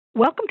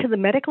Welcome to the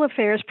Medical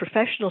Affairs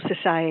Professional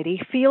Society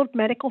Field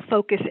Medical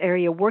Focus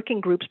Area Working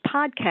Group's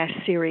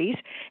podcast series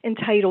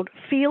entitled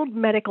Field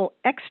Medical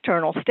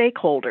External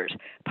Stakeholders,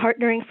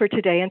 Partnering for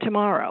Today and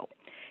Tomorrow.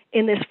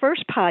 In this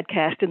first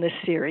podcast in this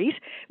series,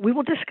 we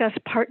will discuss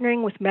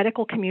partnering with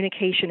medical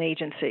communication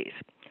agencies.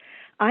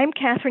 I'm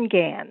Catherine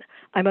Gann.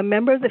 I'm a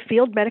member of the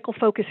Field Medical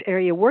Focus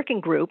Area Working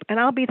Group, and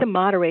I'll be the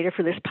moderator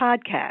for this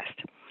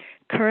podcast.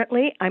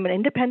 Currently, I'm an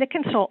independent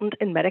consultant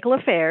in medical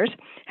affairs,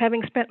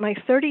 having spent my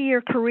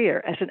 30-year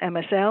career as an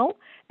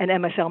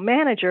MSL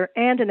manager,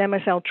 and an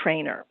MSL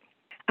trainer.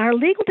 Our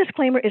legal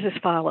disclaimer is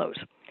as follows.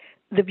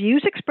 The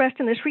views expressed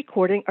in this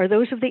recording are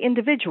those of the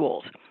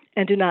individuals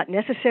and do not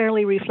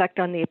necessarily reflect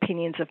on the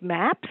opinions of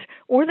MAPS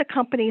or the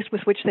companies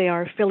with which they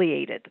are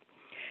affiliated.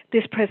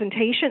 This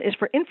presentation is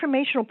for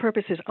informational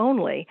purposes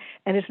only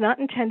and is not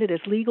intended as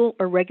legal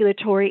or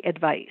regulatory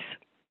advice.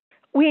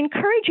 We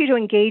encourage you to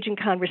engage in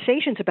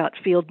conversations about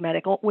field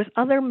medical with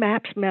other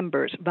MAPS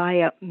members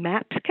via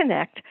MAPS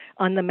Connect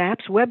on the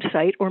MAPS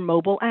website or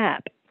mobile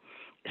app.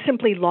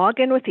 Simply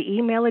log in with the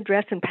email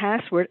address and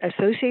password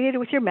associated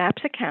with your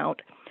MAPS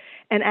account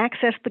and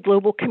access the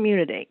global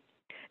community.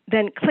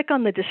 Then click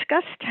on the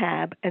Discuss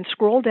tab and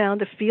scroll down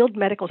to Field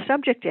Medical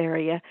Subject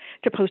Area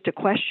to post a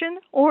question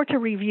or to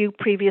review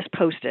previous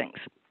postings.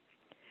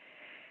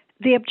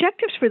 The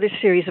objectives for this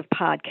series of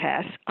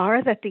podcasts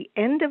are that at the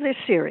end of this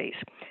series,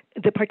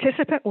 the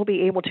participant will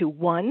be able to,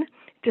 1,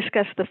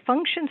 discuss the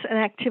functions and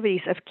activities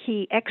of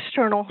key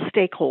external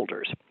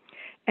stakeholders,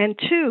 and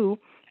 2,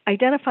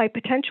 identify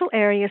potential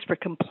areas for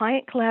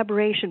compliant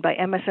collaboration by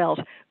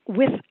MSLs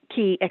with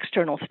key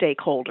external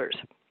stakeholders.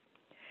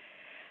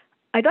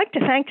 I'd like to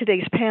thank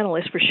today's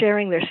panelists for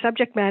sharing their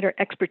subject matter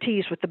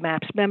expertise with the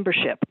MAPS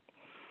membership.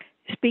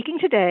 Speaking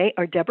today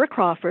are Deborah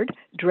Crawford,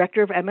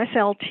 Director of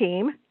MSL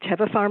Team,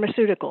 Teva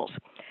Pharmaceuticals.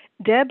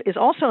 Deb is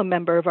also a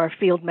member of our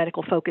Field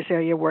Medical Focus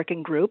Area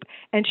Working Group,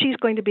 and she's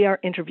going to be our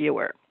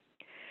interviewer.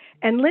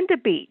 And Linda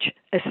Beach,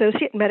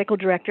 Associate Medical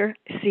Director,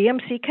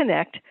 CMC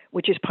Connect,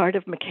 which is part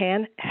of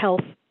McCann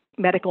Health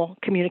Medical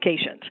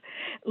Communications.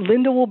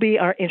 Linda will be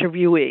our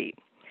interviewee.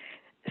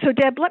 So,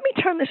 Deb, let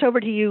me turn this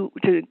over to you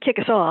to kick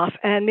us off,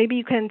 and maybe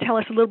you can tell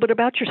us a little bit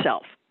about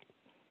yourself.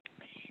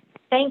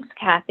 Thanks,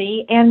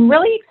 Kathy, and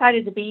really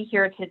excited to be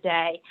here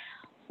today.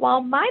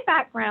 While my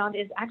background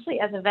is actually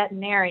as a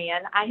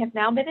veterinarian, I have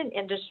now been in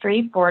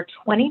industry for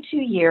 22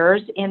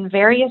 years in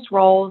various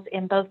roles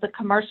in both the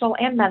commercial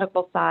and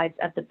medical sides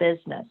of the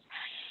business.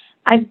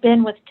 I've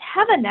been with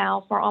Teva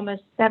now for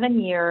almost 7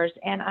 years,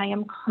 and I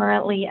am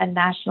currently a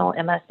national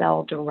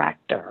MSL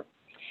director.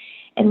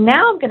 And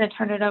now I'm going to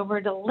turn it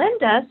over to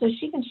Linda so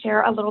she can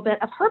share a little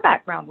bit of her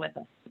background with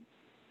us.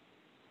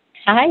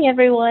 Hi,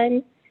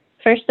 everyone.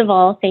 First of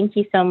all, thank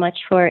you so much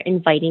for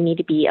inviting me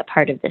to be a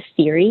part of this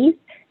series.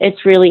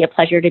 It's really a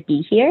pleasure to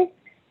be here.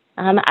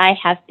 I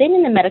have been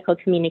in the medical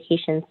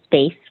communications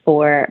space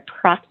for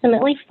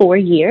approximately 4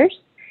 years.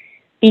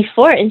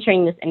 Before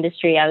entering this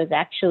industry, I was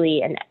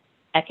actually an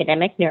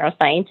academic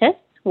neuroscientist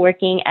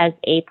working as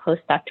a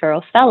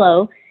postdoctoral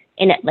fellow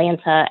in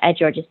Atlanta at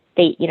Georgia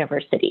State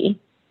University.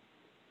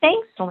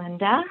 Thanks,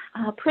 Linda.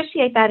 I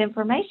appreciate that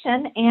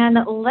information, and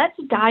let's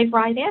dive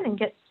right in and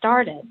get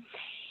started.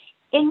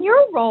 In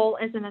your role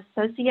as an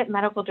associate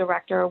medical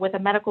director with a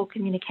medical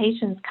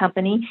communications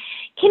company,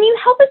 can you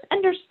help us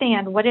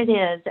understand what it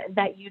is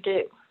that you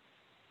do?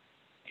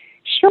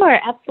 Sure,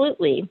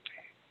 absolutely.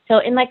 So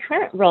in my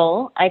current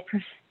role, I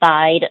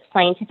provide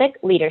scientific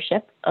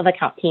leadership of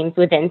account teams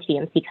within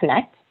CMC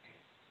Connect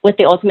with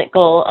the ultimate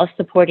goal of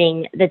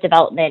supporting the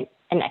development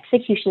and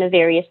execution of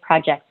various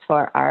projects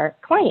for our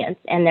clients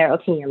and their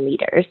opinion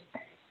leaders.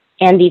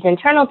 And these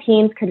internal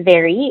teams could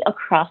vary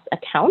across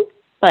accounts,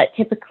 but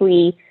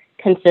typically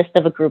consist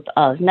of a group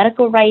of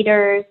medical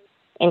writers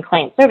and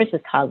client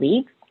services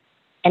colleagues,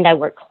 and I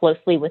work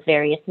closely with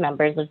various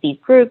members of these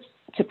groups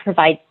to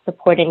provide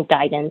support and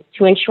guidance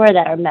to ensure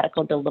that our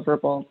medical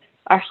deliverables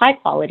are high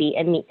quality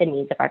and meet the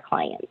needs of our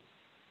clients.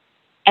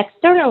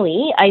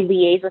 Externally, I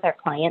liaise with our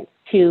clients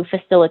to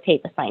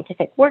facilitate the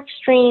scientific work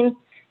streams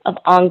of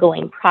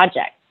ongoing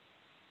projects.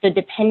 So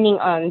depending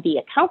on the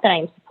account that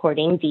I'm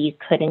supporting, these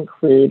could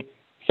include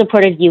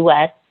support of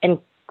U.S. and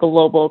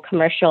global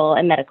commercial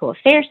and medical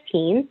affairs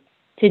teams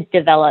to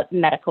develop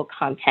medical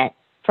content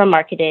for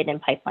marketed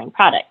and pipeline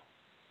products.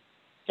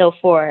 So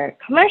for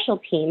commercial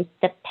teams,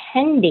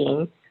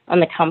 depending on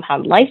the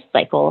compound life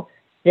cycle,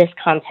 this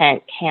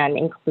content can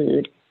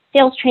include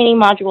sales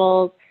training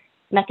modules,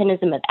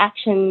 mechanism of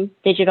action,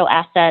 digital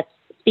assets,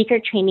 speaker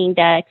training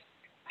decks,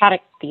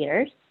 product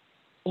theaters.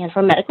 And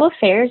for medical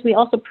affairs, we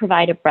also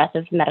provide a breadth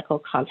of medical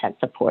content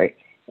support,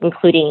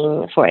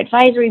 including for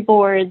advisory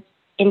boards,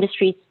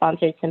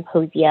 industry-sponsored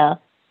symposia,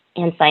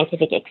 and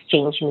scientific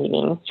exchange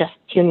meetings, just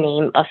to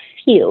name a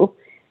few.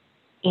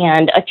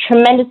 And a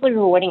tremendously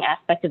rewarding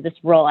aspect of this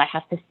role, I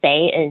have to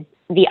say, is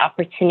the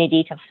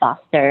opportunity to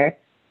foster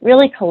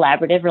really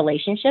collaborative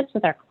relationships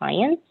with our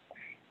clients.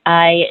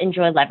 I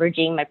enjoy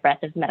leveraging my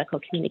breadth of medical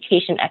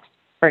communication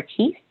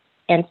expertise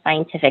and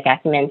scientific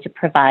acumen to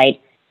provide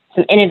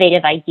some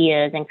innovative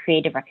ideas and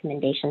creative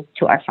recommendations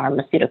to our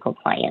pharmaceutical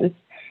clients.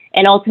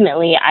 And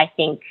ultimately, I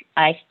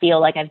feel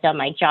like I've done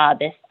my job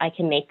if I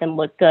can make them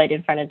look good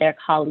in front of their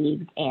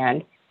colleagues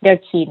and their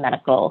key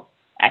medical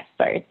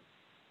experts.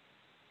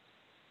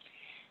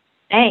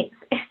 Thanks.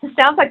 It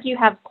sounds like you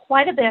have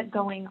quite a bit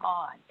going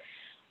on.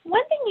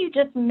 One thing you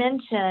just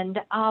mentioned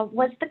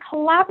was the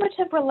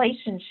collaborative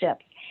relationship.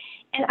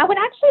 And I would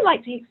actually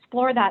like to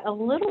explore that a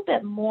little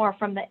bit more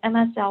from the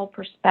MSL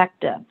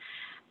perspective.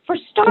 For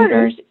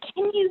starters,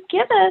 can you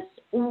give us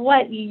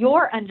what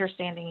your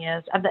understanding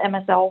is of the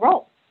MSL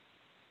role?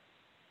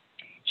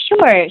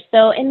 Sure.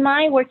 So in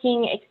my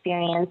working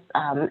experience,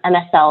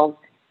 MSLs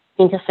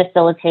seem to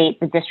facilitate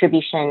the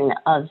distribution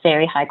of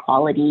very high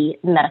quality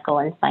medical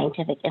and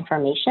scientific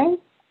information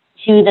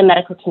to the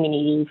medical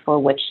community for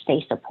which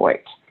they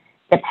support,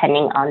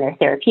 depending on their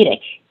therapeutic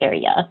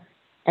area.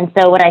 And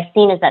so what I've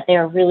seen is that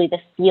they're really the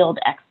field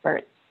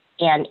experts.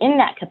 And in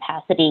that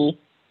capacity,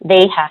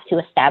 they have to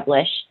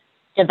establish,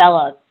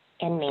 develop,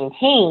 and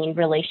maintain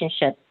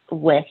relationships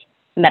with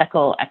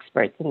medical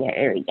experts in their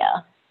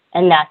area.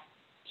 And that's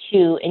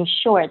to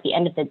ensure at the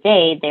end of the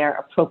day, they're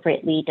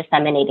appropriately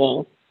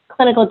disseminating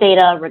clinical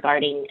data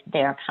regarding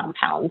their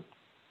compounds.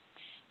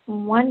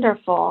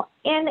 Wonderful.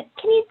 And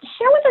can you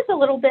share with us a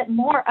little bit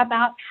more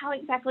about how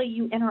exactly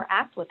you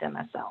interact with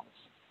MSLs?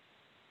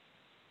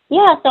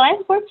 Yeah, so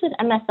I've worked with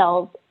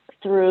MSLs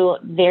through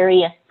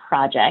various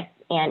projects,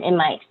 and in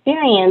my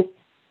experience,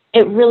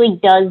 it really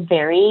does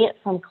vary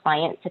from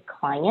client to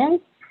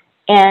client,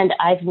 and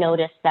I've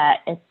noticed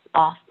that it's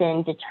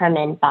often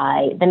determined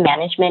by the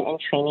management and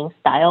training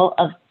style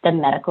of the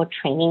medical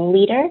training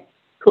leader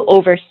who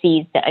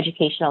oversees the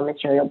educational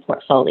material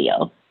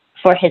portfolio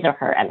for his or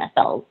her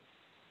MSLs.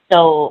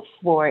 So,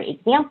 for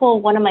example,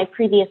 one of my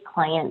previous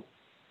clients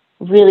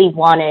really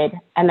wanted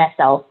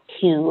MSLs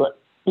to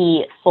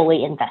be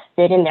fully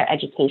invested in their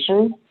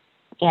education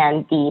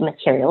and the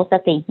materials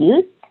that they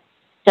use.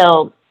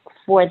 So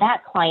for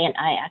that client,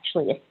 I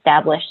actually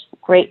established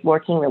great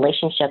working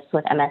relationships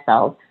with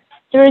MSLs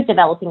through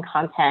developing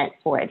content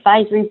for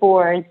advisory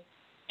boards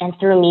and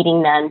through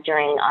meeting them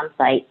during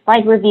on-site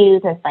slide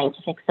reviews and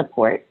scientific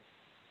support.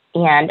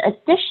 And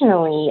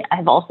additionally,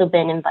 I've also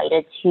been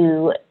invited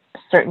to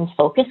certain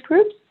focus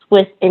groups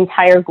with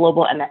entire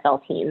global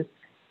MSL teams.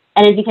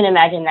 And as you can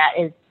imagine, that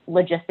is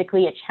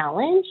logistically a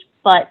challenge,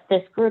 but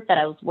this group that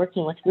I was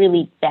working with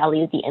really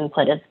valued the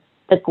input of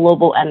the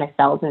global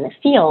MSLs in the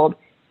field,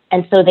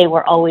 and so they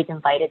were always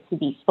invited to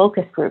these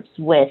focus groups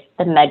with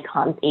the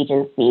MedComms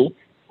agency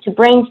to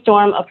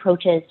brainstorm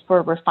approaches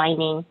for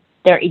refining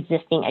their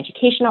existing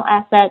educational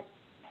assets,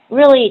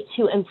 really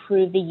to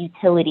improve the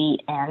utility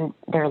and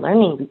their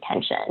learning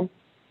retention.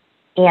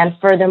 And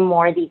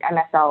furthermore, these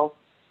MSLs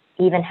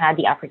even had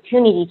the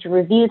opportunity to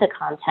review the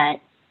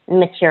content and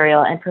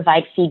material and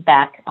provide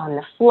feedback on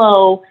the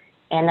flow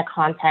and the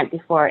content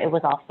before it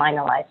was all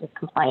finalized with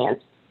compliance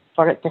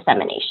for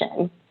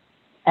dissemination.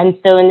 And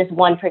so in this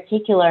one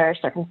particular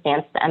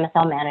circumstance, the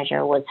MSL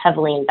manager was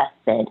heavily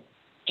invested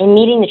in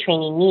meeting the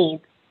training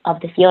needs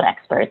of the field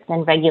experts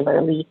and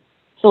regularly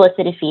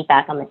solicited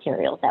feedback on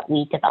materials that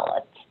we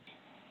developed.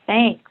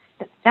 Thanks.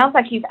 It sounds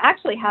like you've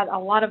actually had a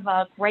lot of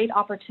great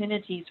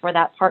opportunities for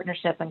that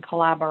partnership and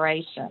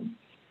collaboration.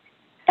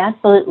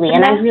 Absolutely,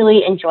 and I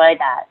really enjoy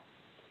that.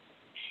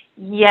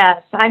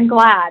 Yes, I'm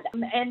glad.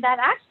 And that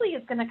actually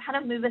is going to kind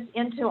of move us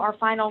into our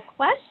final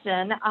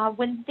question.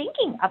 When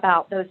thinking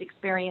about those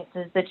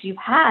experiences that you've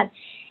had,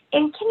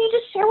 and can you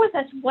just share with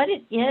us what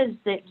it is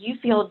that you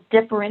feel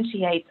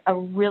differentiates a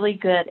really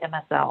good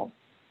MSL?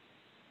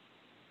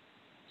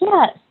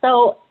 Yeah,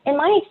 so in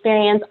my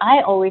experience,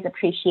 I always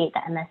appreciate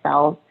the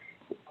MSLs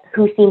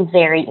who seem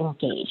very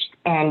engaged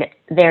and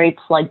very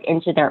plugged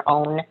into their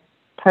own,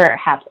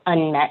 perhaps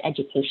unmet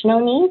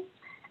educational needs.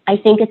 I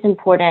think it's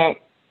important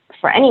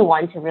for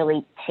anyone to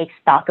really take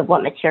stock of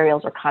what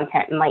materials or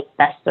content might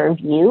best serve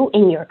you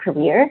in your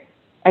career.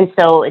 And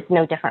so it's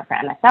no different for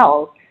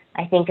MSLs.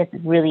 I think it's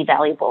really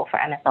valuable for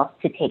MSLs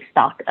to take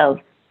stock of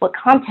what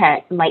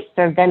content might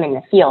serve them in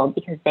the field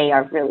because they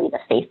are really the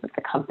face of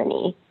the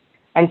company.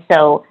 And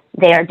so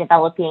they are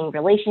developing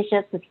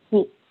relationships with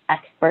key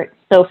experts.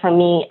 So for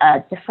me,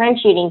 a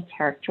differentiating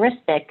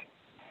characteristic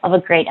of a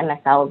great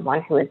MSL is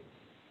one who is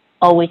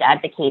always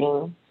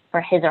advocating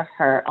for his or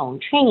her own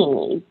training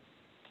needs.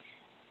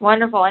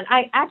 Wonderful. And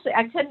I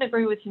couldn't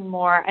agree with you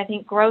more. I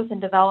think growth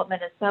and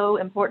development is so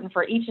important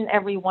for each and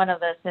every one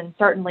of us, and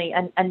certainly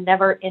a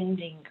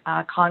never-ending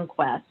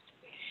conquest.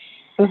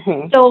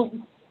 Mm-hmm. So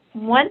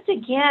once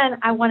again,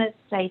 I want to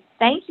say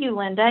thank you,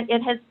 Linda.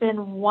 It has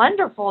been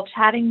wonderful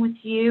chatting with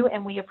you,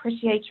 and we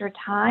appreciate your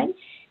time.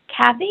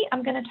 Kathy,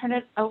 I'm going to turn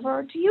it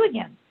over to you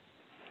again.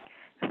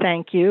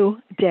 Thank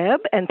you, Deb,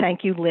 and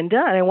thank you,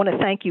 Linda. And I want to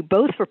thank you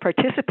both for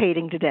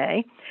participating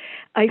today.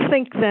 I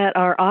think that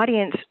our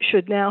audience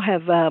should now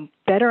have a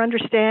better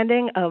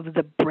understanding of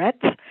the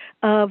breadth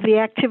of the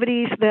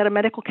activities that a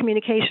medical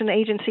communication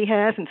agency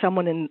has, and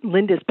someone in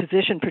Linda's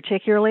position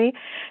particularly,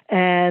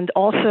 and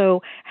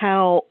also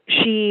how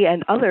she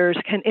and others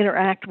can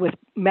interact with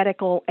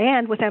medical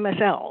and with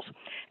MSLs.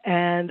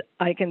 And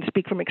I can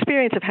speak from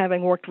experience of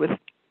having worked with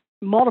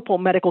multiple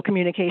medical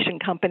communication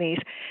companies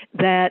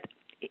that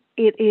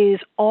it is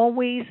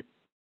always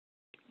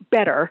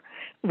better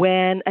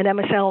when an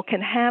MSL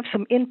can have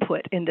some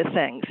input into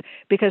things,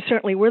 because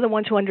certainly we're the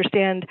ones who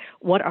understand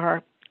what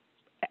our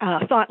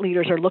thought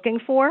leaders are looking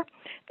for.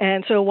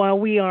 And so while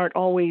we aren't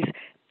always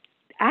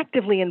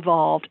actively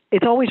involved,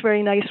 it's always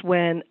very nice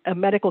when a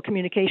medical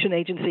communication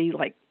agency,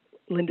 like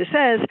Linda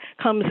says,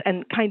 comes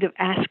and kind of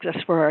asks us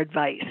for our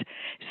advice.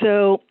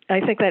 So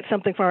I think that's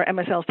something for our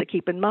MSLs to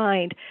keep in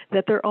mind,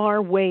 that there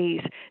are ways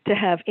to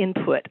have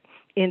input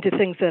into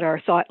things that our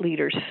thought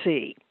leaders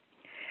see.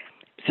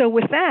 So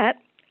with that,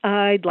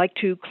 I'd like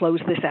to close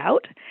this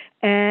out.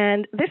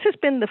 And this has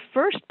been the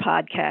first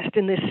podcast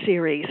in this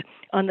series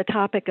on the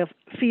topic of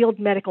field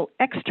medical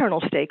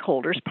external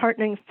stakeholders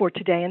partnering for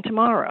today and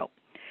tomorrow.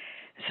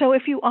 So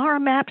if you are a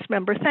MAPS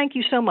member, thank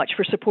you so much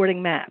for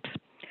supporting MAPS.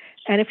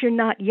 And if you're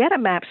not yet a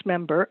MAPS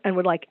member and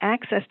would like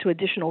access to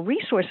additional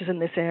resources in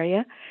this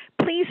area,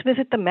 please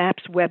visit the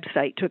MAPS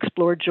website to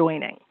explore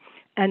joining.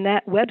 And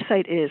that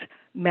website is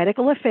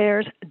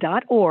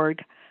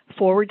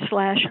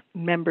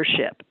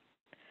medicalaffairs.org/membership.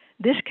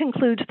 This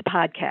concludes the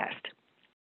podcast.